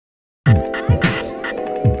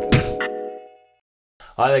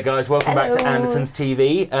Hi there guys, welcome back to Andertons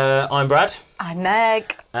TV. I'm Brad. I'm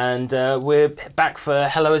Meg. And we're back for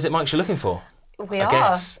Hello, Is It Mics You're Looking For? We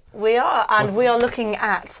are, and we are looking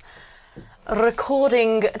at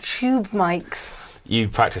recording tube mics. You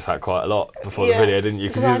practiced that quite a lot before the video, didn't you?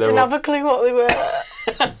 Because I didn't have a clue what they were.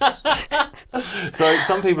 So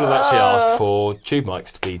some people have actually asked for tube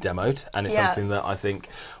mics to be demoed, and it's something that I think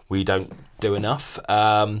we don't do enough.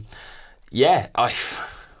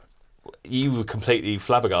 You were completely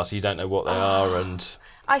flabbergasted. You don't know what they are, and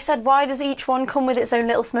I said, why does each one come with its own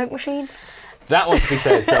little smoke machine? That one, to be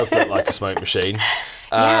fair, does look like a smoke machine.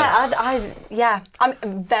 I'm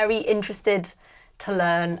very interested to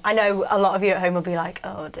learn. I know a lot of you at home will be like,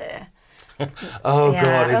 oh dear.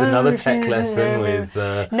 God, is another tech lesson with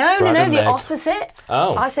No, the opposite.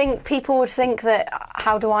 Oh. I think people would think that,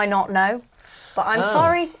 how do I not know? But I'm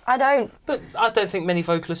sorry, I don't. But I don't think many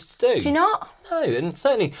vocalists do. Do you not? No, and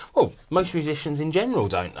certainly, well, most musicians in general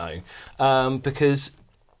don't know. Because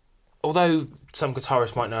although some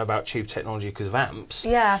guitarists might know about tube technology because of amps,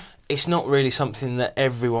 it's not really something that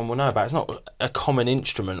everyone will know about. It's not a common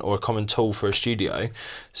instrument or a common tool for a studio.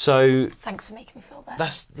 So thanks for making me feel better.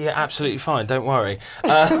 That's absolutely fine. Don't worry.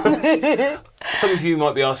 Some of you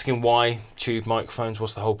might be asking why tube microphones.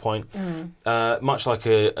 What's the whole point? Much like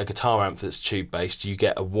a guitar amp that's tube based, you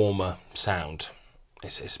get a warmer sound.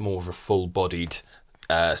 It's more of a full-bodied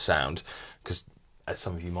sound because, as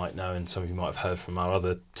some of you might know, and some of you might have heard from our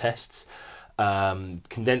other tests,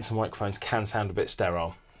 condenser microphones can sound a bit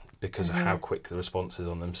sterile because of how quick the response is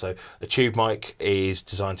on them. So a tube mic is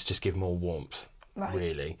designed to just give more warmth,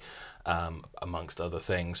 really, amongst other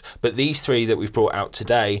things. But these three that we've brought out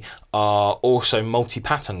today are also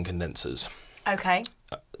multi-pattern condensers. Okay.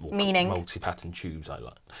 Meaning? Multi-pattern tubes, I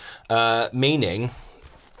like. Meaning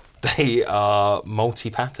they are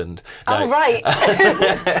multi-patterned. Oh, right.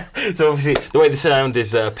 So obviously the way the sound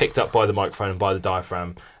is picked up by the microphone and by the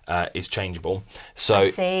diaphragm is changeable. So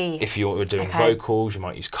if you're doing vocals, you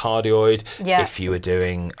might use cardioid. If you were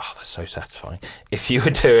doing, that's so satisfying. If you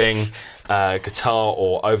were doing guitar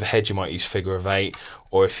or overhead, you might use figure of 8.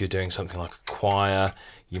 Or if you're doing something like a choir,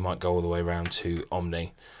 you might go all the way around to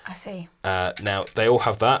Omni. I see. Now, they all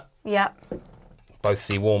have that. Yeah. Both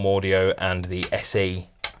the Warm Audio and the SE.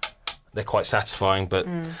 They're quite satisfying, but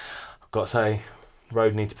I've got to say,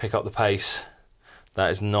 Rode need to pick up the pace.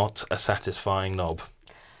 That is not a satisfying knob.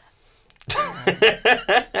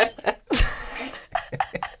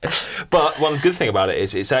 But one good thing about it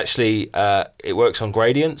is it's actually it works on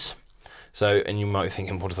gradients. So, and you might be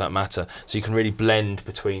thinking, what does that matter? So you can really blend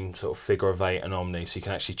between sort of figure of 8 and Omni. So you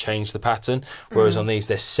can actually change the pattern. Whereas on these,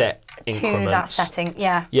 they're set increments. To that setting,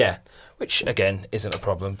 Yeah, which again isn't a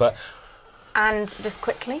problem. But and just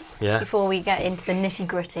quickly, before we get into the nitty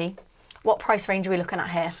gritty, what price range are we looking at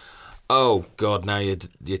here? Oh God, now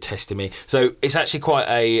you're testing me. So it's actually quite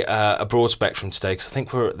a broad spectrum today because I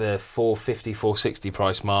think we're at the 450, 460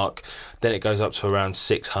 price mark. Then it goes up to around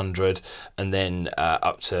 600, and then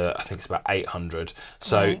up to I think it's about 800.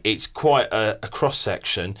 So it's quite a cross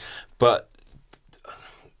section, but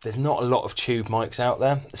there's not a lot of tube mics out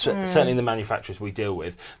there. Certainly the manufacturers we deal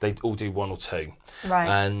with, they all do 1 or 2. Right.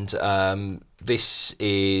 And this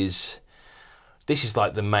is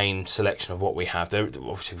like the main selection of what we have. There,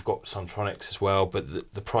 obviously, we've got Sontronics as well,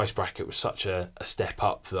 but the price bracket was such a step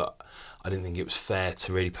up that I didn't think it was fair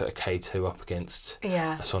to really put a K2 up against a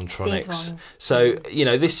Sontronics. These ones. So you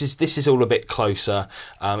know, this is all a bit closer.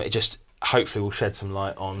 It just hopefully will shed some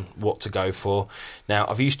light on what to go for. Now,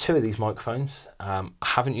 I've used 2 of these microphones. I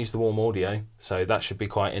haven't used the Warm Audio, so that should be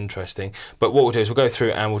quite interesting. But what we'll do is we'll go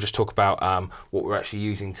through and we'll just talk about what we're actually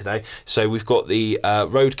using today. So we've got the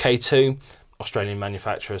Rode K2. Australian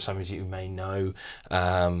manufacturer, some of you may know,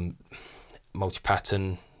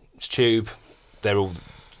 multi-pattern tube. They're all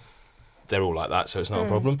like that, so it's not a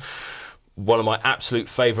problem. One of my absolute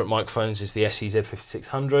favourite microphones is the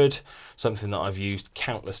SEZ5600, something that I've used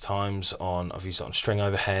countless times on. I've used it on string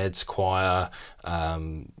overheads, choir,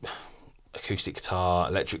 acoustic guitar,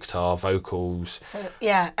 electric guitar, vocals. So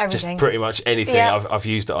everything. Just pretty much anything I've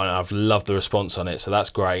used it on. I've loved the response on it, so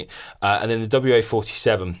that's great. And then the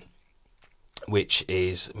WA47. Which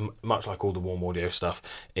is much like all the Warm Audio stuff,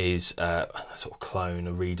 is a sort of clone,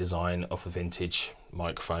 a redesign of a vintage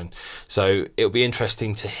microphone. So it'll be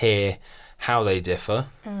interesting to hear how they differ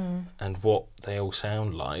and what they all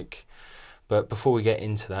sound like. But before we get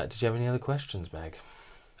into that, did you have any other questions, Meg?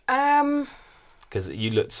 Because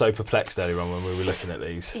you looked so perplexed earlier on when we were looking at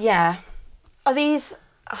these. Yeah. Are these...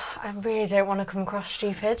 I really don't want to come across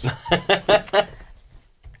stupid.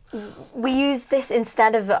 we use this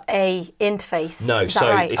instead of a interface. No, Is that so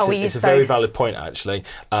right? it's a very valid point actually.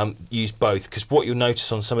 Use both, because what you'll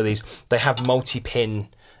notice on some of these, they have multi-pin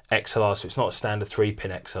XLR, so it's not a standard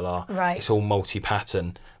 3-pin XLR. Right. It's all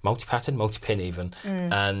multi-pin even,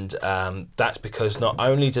 and that's because not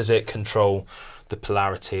only does it control the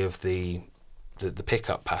polarity of the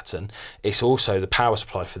pickup pattern, it's also the power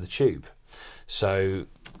supply for the tube. So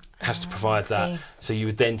it has to provide that. So you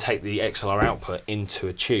would then take the XLR output into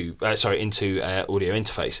a tube, into audio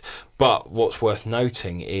interface. But what's worth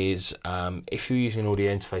noting is if you're using an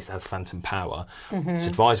audio interface that has phantom power, it's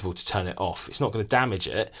advisable to turn it off. It's not going to damage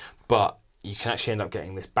it, but you can actually end up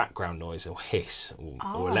getting this background noise or hiss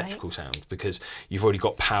or electrical sound, because you've already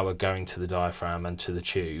got power going to the diaphragm and to the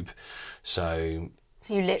tube. So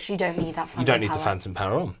you literally don't need that phantom power. You don't need the phantom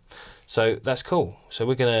power on. So that's cool. So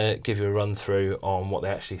we're going to give you a run through on what they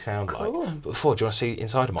actually sound like. But before, do you want to see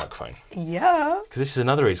inside a microphone? Yeah. Because this is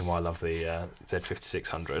another reason why I love the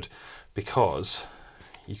Z5600, because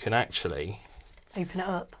you can actually open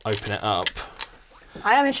it up.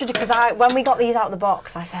 I am interested because when we got these out of the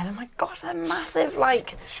box, I said, oh my God, they're massive.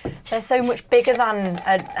 Like, they're so much bigger than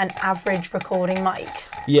an average recording mic.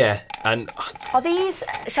 Yeah, and... Are these...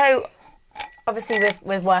 So... Obviously,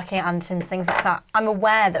 with working at Andertons and things like that, I'm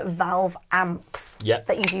aware that valve amps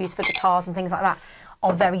that you use for guitars and things like that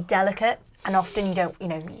are very delicate, and often you don't,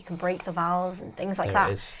 you can break the valves and things like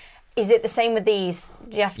that. Is it the same with these?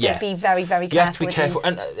 Do you have to be very, very careful? You have to be with careful.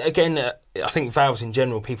 These? And again, I think valves in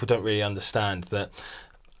general, people don't really understand that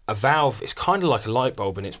a valve is kind of like a light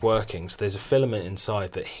bulb in its workings. There's a filament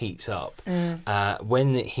inside that heats up.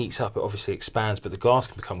 When it heats up, it obviously expands, but the glass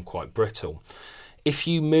can become quite brittle. If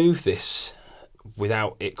you move this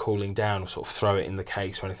without it cooling down, or sort of throw it in the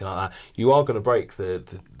case or anything like that, you are going to break the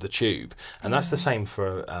tube. And that's the same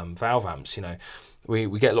for valve amps.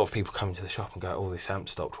 We get a lot of people coming to the shop and go, oh, this amp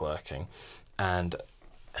stopped working. And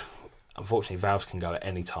unfortunately, valves can go at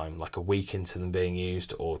any time, like a week into them being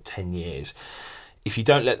used or 10 years. If you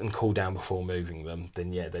don't let them cool down before moving them,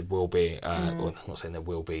 then yeah, they will be, well, I'm not saying they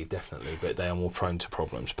will be, definitely, but they are more prone to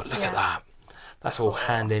problems. But look at that. That's all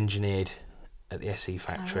hand engineered at the SE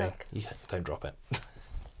factory. Don't drop it.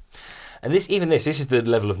 And this is the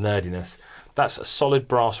level of nerdiness. That's a solid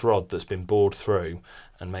brass rod that's been bored through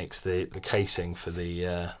and makes the casing for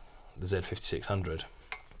the Z5600.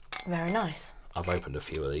 Very nice. I've opened a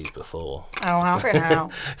few of these before. Oh, how can I?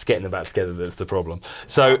 It's getting them back together that's the problem.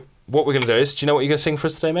 So what we're going to do is, do you know what you're going to sing for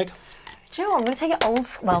us today, Meg? Do you know what? I'm going to take it old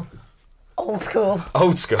school. Well, old school.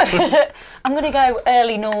 Old school. I'm going to go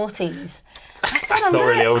early noughties. That's not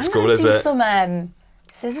really old school, is it? I'm going to do some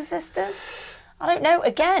Scissor Sisters. I don't know.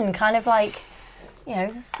 Again, kind of like,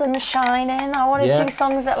 the sun's shining. I want to do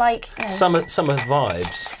songs that like summer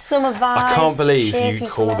vibes. Summer vibes. I can't believe you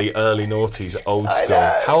call the early noughties old school.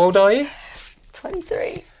 How old are you?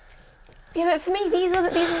 23. Yeah, but for me, these are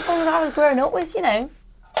the songs I was growing up with.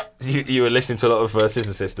 You were listening to a lot of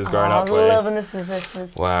Scissor Sisters growing up. I was loving the Scissor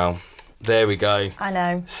Sisters. Wow. There we go. I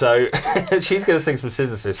know. So she's going to sing some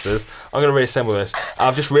Scissor Sisters. I'm going to reassemble this.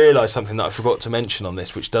 I've just realised something that I forgot to mention on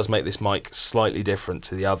this, which does make this mic slightly different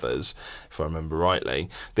to the others, if I remember rightly.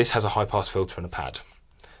 This has a high pass filter and a pad.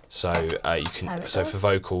 So you can for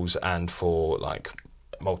vocals and for like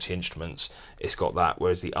multi-instruments, it's got that,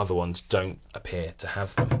 whereas the other ones don't appear to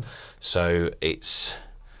have them. So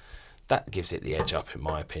that gives it the edge up in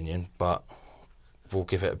my opinion, but we'll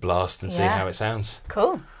give it a blast and see how it sounds.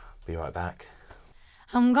 Cool. Be right back.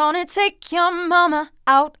 I'm gonna take your mama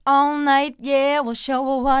out all night, yeah, we'll show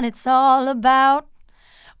her what it's all about.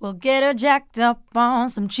 We'll get her jacked up on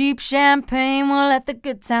some cheap champagne, we'll let the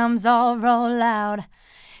good times all roll out.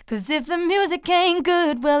 'Cause if the music ain't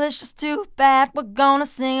good, well, it's just too bad. We're gonna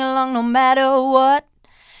sing along no matter what.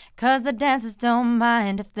 'Cause the dancers don't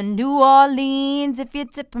mind if the New Orleans, if you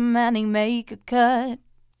tip 'em and they make a cut.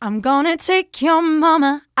 I'm gonna take your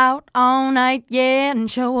mama out all night, yeah, and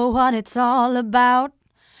show her what it's all about.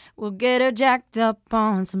 We'll get her jacked up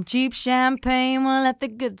on some cheap champagne, we'll let the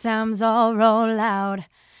good times all roll out.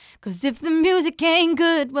 'Cause if the music ain't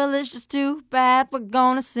good, well, it's just too bad. We're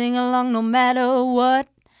gonna sing along no matter what.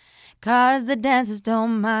 'Cause the dancers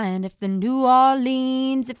don't mind if the New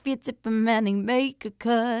Orleans, if you tip 'em and they make a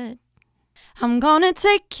cut. I'm gonna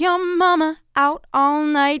take your mama out all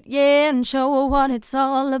night, yeah, and show her what it's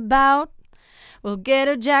all about. We'll get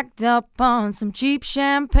her jacked up on some cheap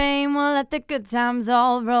champagne, we'll let the good times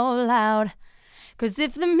all roll out. 'Cause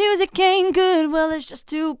if the music ain't good, well, it's just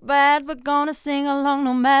too bad. We're gonna sing along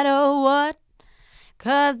no matter what.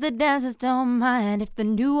 'Cause the dancers don't mind if the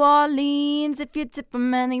New Orleans, if you tip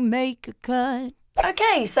 'em and they make a cut.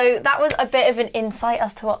 Okay, so that was a bit of an insight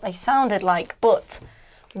as to what they sounded like, but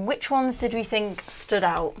Which ones did we think stood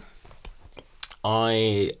out?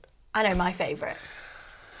 I know my favourite.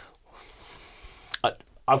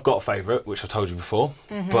 I've got a favourite, which I've told you before,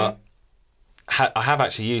 but I have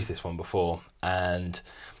actually used this one before, and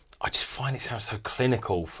I just find it sounds so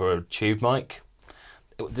clinical for a tube mic.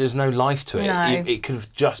 There's no life to it. No. It could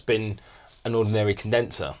have just been an ordinary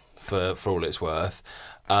condenser for all it's worth.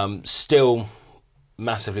 Still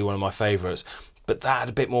massively one of my favourites, but that had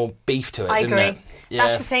a bit more beef to it, didn't agree. it? Yeah.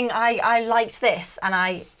 That's the thing. I liked this,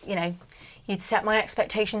 and you'd set my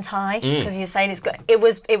expectations high because you're saying it's good. It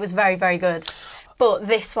was very, very good. But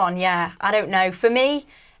this one, yeah, I don't know. For me,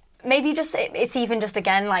 maybe just it's even just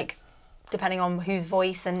again like depending on whose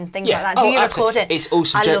voice and things like that, who you're recording. It's all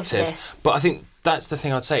subjective. I love this. But I think that's the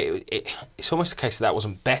thing I'd say. It's almost a case that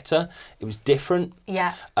wasn't better. It was different.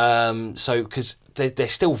 Yeah. So because they're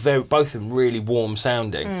still both of them really warm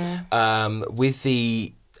sounding. With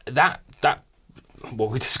that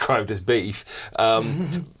what we described as beef.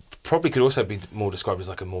 Probably could also be more described as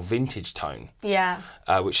like a more vintage tone. Yeah.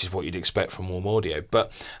 Which is what you'd expect from warm audio.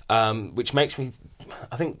 But which makes me,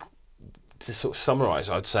 I think, to sort of summarise,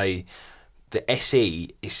 I'd say the SE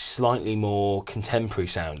is slightly more contemporary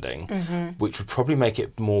sounding, which would probably make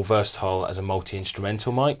it more versatile as a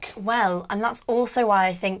multi-instrumental mic. Well, and that's also why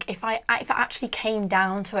I think if it actually came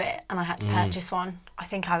down to it and I had to purchase one, I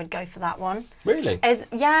think I would go for that one. Really? As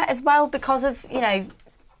well because of,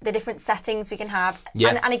 the different settings we can have.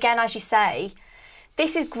 Yeah. And again, as you say,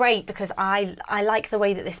 this is great because I like the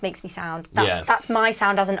way that this makes me sound. That's my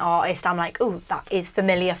sound as an artist. I'm like, ooh, that is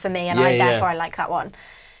familiar for me, and therefore I like that one.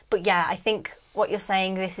 But yeah, I think what you're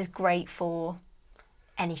saying, this is great for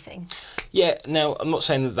anything. Yeah, now I'm not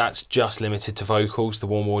saying that that's just limited to vocals, the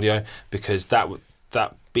warm audio, because that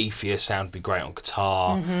beefier sound would be great on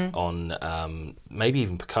guitar, on maybe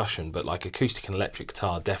even percussion, but like acoustic and electric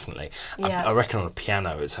guitar, definitely. Yeah. I reckon on a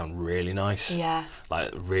piano it'd sound really nice. Yeah.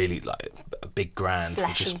 Like really, like a big grand.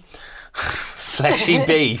 Fleshy. Fleshy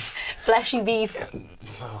beef. Fleshy beef.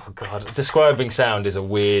 Oh God, describing sound is a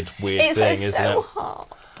weird thing, isn't it? Hard.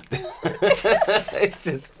 It's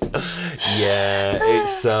just,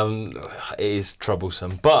 it is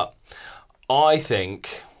troublesome. But I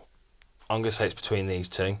think I'm going to say it's between these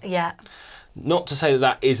two. Yeah. Not to say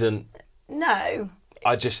that isn't. No.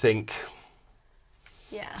 I just think,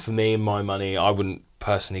 for me and my money, I wouldn't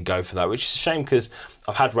personally go for that, which is a shame because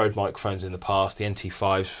I've had Rode microphones in the past. The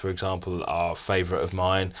NT5s, for example, are a favourite of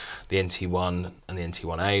mine. The NT1 and the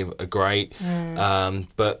NT1A are great.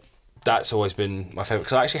 But that's always been my favourite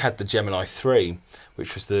because I actually had the Gemini 3,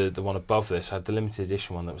 which was the one above this. I had the limited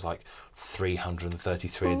edition one that was like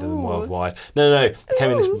 333 of them worldwide. No, it came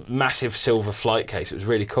in this massive silver flight case. It was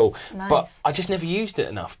really cool. Nice. But I just never used it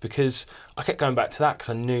enough because I kept going back to that because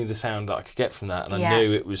I knew the sound that I could get from that, and I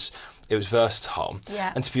knew it was versatile.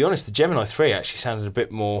 Yeah. And to be honest, the Gemini 3 actually sounded a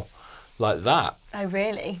bit more like that. Oh,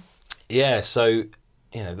 really? Yeah, so,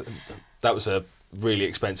 that was a really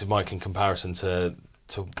expensive mic in comparison to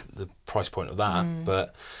the price point of that.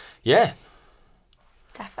 But, yeah.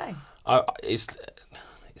 Defo.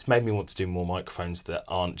 It's made me want to do more microphones that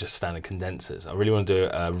aren't just standard condensers. I really want to do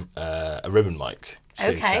a ribbon mic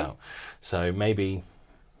shootout. So maybe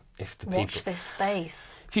if the people... Watch this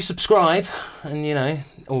space. If you subscribe and,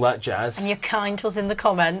 all that jazz. And you're kind to us in the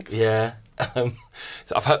comments. Yeah. So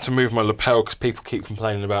I've had to move my lapel because people keep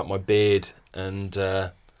complaining about my beard and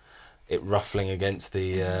it ruffling against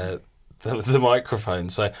the microphone.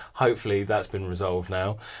 So hopefully that's been resolved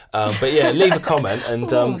now. But yeah, leave a comment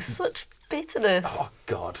and... Ooh, such bitterness. Oh,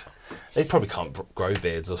 God. They probably can't grow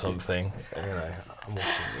beards or something. I'm watching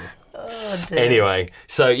you. Oh, dear. Anyway,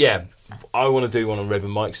 so yeah, I want to do one on ribbon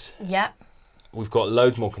mics. Yeah. We've got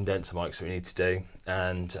loads more condenser mics that we need to do,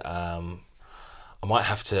 and I might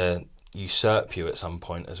have to usurp you at some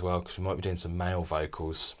point as well because we might be doing some male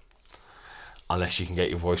vocals, unless you can get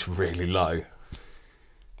your voice really low.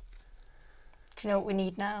 Do you know what we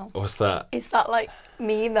need now? What's that? Is that like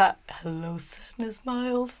that hello sadness, my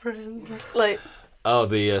old friend? Like. Oh,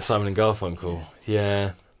 the Simon and Garfunkel.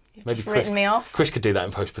 Yeah. Maybe Chris, me off. Chris could do that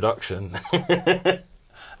in post-production.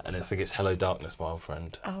 And I think it's Hello Darkness, my old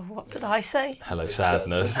friend. Oh, what did I say? Hello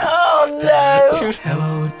Sadness. Oh, no!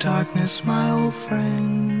 Hello Darkness, my old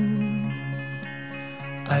friend.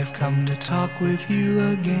 I've come to talk with you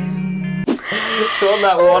again. So on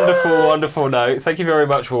that wonderful, wonderful note, thank you very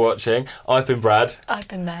much for watching. I've been Brad. I've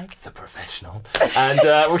been Meg. The professional. And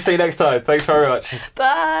we'll see you next time. Thanks very much.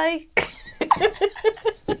 Bye.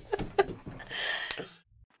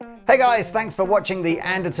 Hey guys, thanks for watching the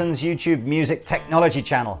Andertons YouTube music technology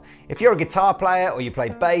channel. If you're a guitar player or you play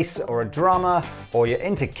bass or a drummer or you're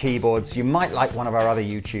into keyboards, you might like one of our other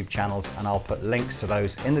YouTube channels, and I'll put links to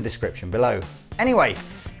those in the description below. Anyway,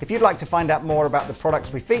 if you'd like to find out more about the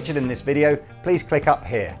products we featured in this video, please click up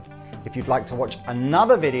here. If you'd like to watch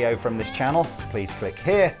another video from this channel, please click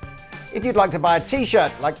here. If you'd like to buy a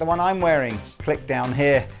t-shirt like the one I'm wearing, click down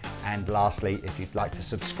here. And lastly, if you'd like to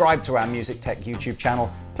subscribe to our Music Tech YouTube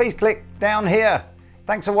channel, please click down here.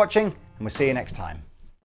 Thanks for watching, and we'll see you next time.